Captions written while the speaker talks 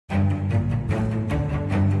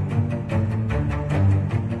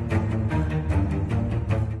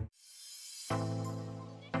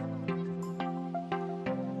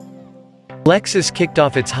Lexus kicked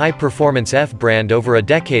off its high-performance F brand over a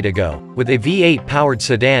decade ago, with a V8-powered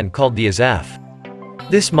sedan called the F.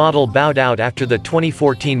 This model bowed out after the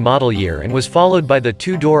 2014 model year and was followed by the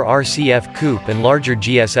two-door RCF Coupe and larger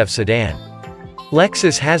GSF sedan.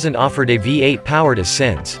 Lexus hasn't offered a V8-powered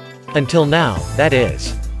since. Until now, that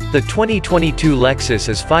is. The 2022 Lexus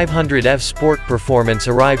S500F Sport Performance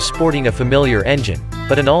arrives sporting a familiar engine,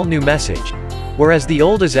 but an all-new message. Whereas the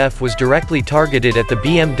old F was directly targeted at the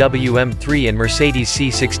BMW M3 and Mercedes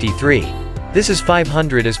C63, this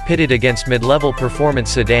S500 is pitted against mid-level performance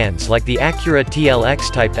sedans like the Acura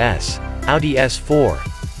TLX Type S, Audi S4,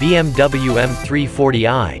 BMW M3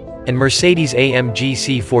 40i, and Mercedes AMG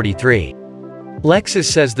C43. Lexus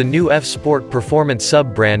says the new F Sport Performance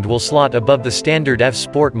sub-brand will slot above the standard F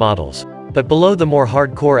Sport models, but below the more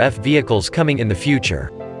hardcore F vehicles coming in the future.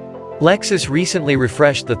 Lexus recently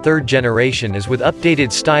refreshed the third generation as with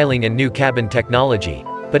updated styling and new cabin technology,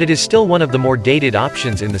 but it is still one of the more dated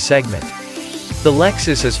options in the segment. The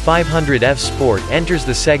Lexus S500F Sport enters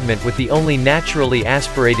the segment with the only naturally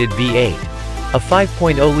aspirated V8, a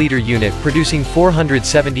 5.0-liter unit producing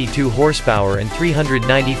 472 horsepower and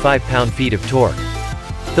 395 pound-feet of torque.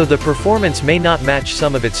 Though the performance may not match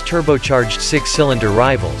some of its turbocharged six-cylinder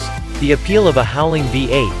rivals, the appeal of a howling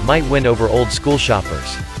V8 might win over old-school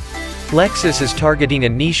shoppers. Lexus is targeting a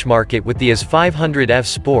niche market with the S500F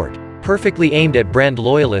Sport, perfectly aimed at brand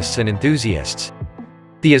loyalists and enthusiasts.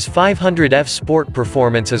 The S500F Sport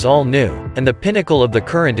Performance is all new, and the pinnacle of the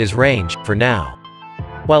current is range, for now.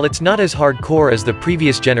 While it's not as hardcore as the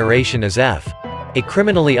previous generation as F, a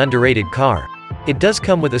criminally underrated car, it does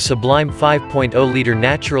come with a sublime 5.0-liter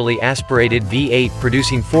naturally aspirated V8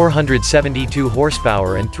 producing 472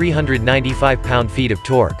 horsepower and 395 pound-feet of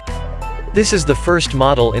torque. This is the first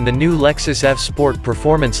model in the new Lexus F Sport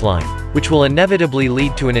Performance line, which will inevitably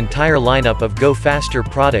lead to an entire lineup of go-faster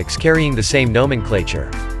products carrying the same nomenclature.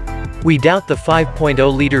 We doubt the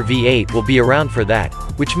 5.0-liter V8 will be around for that,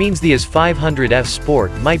 which means the S500F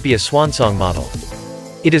Sport might be a swansong model.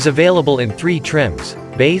 It is available in 3 trims: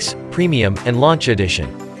 Base, Premium, and Launch Edition.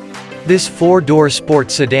 This 4-door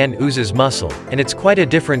sports sedan oozes muscle, and it's quite a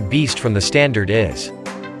different beast from the standard is.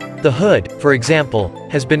 The hood, for example,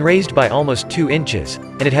 has been raised by almost 2 inches,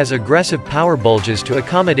 and it has aggressive power bulges to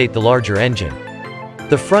accommodate the larger engine.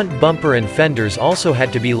 The front bumper and fenders also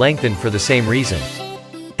had to be lengthened for the same reason.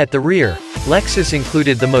 At the rear, Lexus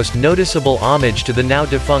included the most noticeable homage to the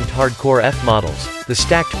now-defunct hardcore F models, the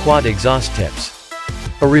stacked quad exhaust tips.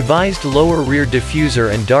 A revised lower rear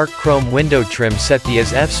diffuser and dark chrome window trim set the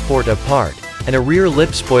F Sport apart, and a rear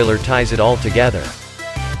lip spoiler ties it all together.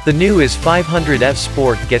 The new S500F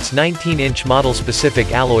Sport gets 19-inch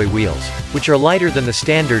model-specific alloy wheels, which are lighter than the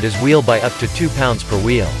standard as wheel by up to 2 pounds per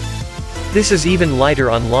wheel. This is even lighter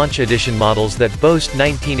on Launch Edition models that boast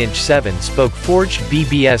 19-inch 7-spoke forged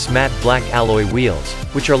BBS matte black alloy wheels,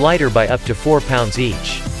 which are lighter by up to 4 pounds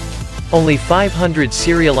each. Only 500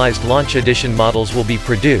 serialized Launch Edition models will be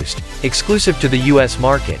produced, exclusive to the US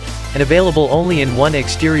market, and available only in one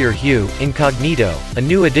exterior hue, Incognito, a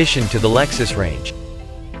new addition to the Lexus range.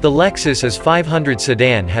 The Lexus S500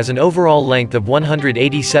 sedan has an overall length of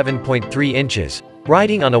 187.3 inches,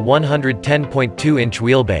 riding on a 110.2-inch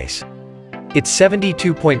wheelbase. It's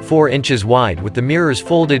 72.4 inches wide with the mirrors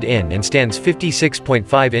folded in and stands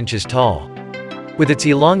 56.5 inches tall. With its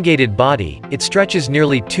elongated body, it stretches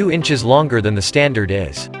nearly 2 inches longer than the standard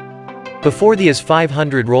is. Before the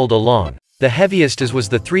S500 rolled along, the heaviest was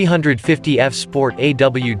the 350F Sport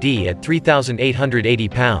AWD at 3,880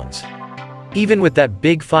 pounds. Even with that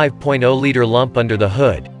big 5.0-liter lump under the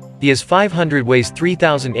hood, the S500 weighs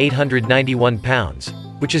 3,891 pounds,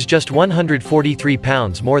 which is just 143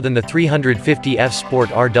 pounds more than the 350F Sport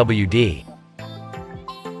RWD.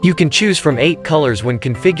 You can choose from 8 colors when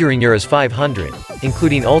configuring your S500,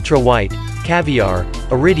 including Ultra White, Caviar,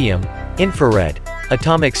 Iridium, Infrared,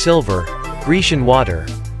 Atomic Silver, Grecian Water,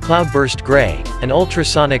 Cloudburst Gray, and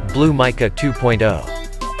Ultrasonic Blue Mica 2.0.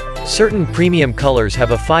 Certain premium colors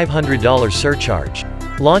have a $500 surcharge.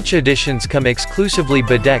 Launch editions come exclusively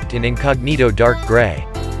bedecked in Incognito Dark Gray.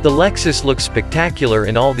 The Lexus looks spectacular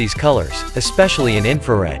in all these colors, especially in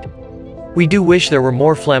infrared. We do wish there were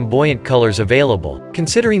more flamboyant colors available,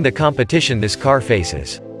 considering the competition this car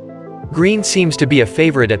faces. Green seems to be a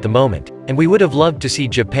favorite at the moment, and we would have loved to see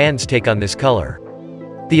Japan's take on this color.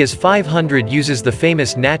 The S500 uses the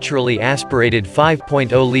famous naturally aspirated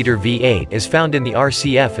 5.0-liter V8 as found in the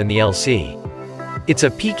RCF and the LC. It's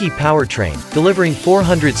a peaky powertrain, delivering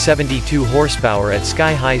 472 horsepower at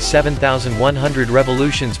sky-high 7,100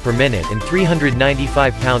 revolutions per minute and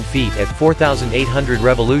 395 pound-feet at 4,800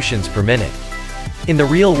 revolutions per minute. In the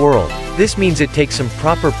real world, this means it takes some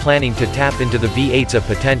proper planning to tap into the V8's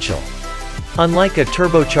potential. Unlike a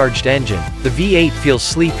turbocharged engine, the V8 feels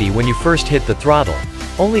sleepy when you first hit the throttle,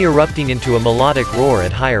 only erupting into a melodic roar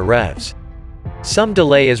at higher revs. Some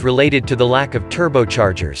delay is related to the lack of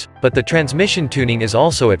turbochargers, but the transmission tuning is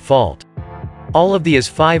also at fault. All of the IS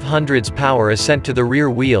 500's power is sent to the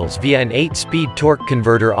rear wheels via an 8-speed torque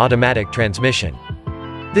converter automatic transmission.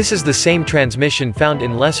 This is the same transmission found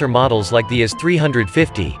in lesser models like the IS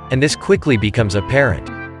 350, and this quickly becomes apparent.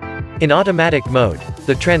 In automatic mode,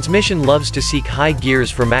 the transmission loves to seek high gears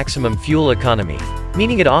for maximum fuel economy,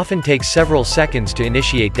 meaning it often takes several seconds to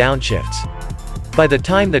initiate downshifts. By the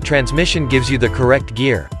time the transmission gives you the correct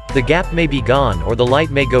gear, the gap may be gone or the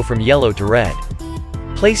light may go from yellow to red.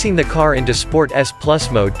 Placing the car into Sport S Plus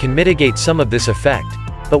mode can mitigate some of this effect,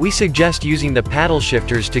 but we suggest using the paddle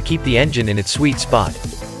shifters to keep the engine in its sweet spot.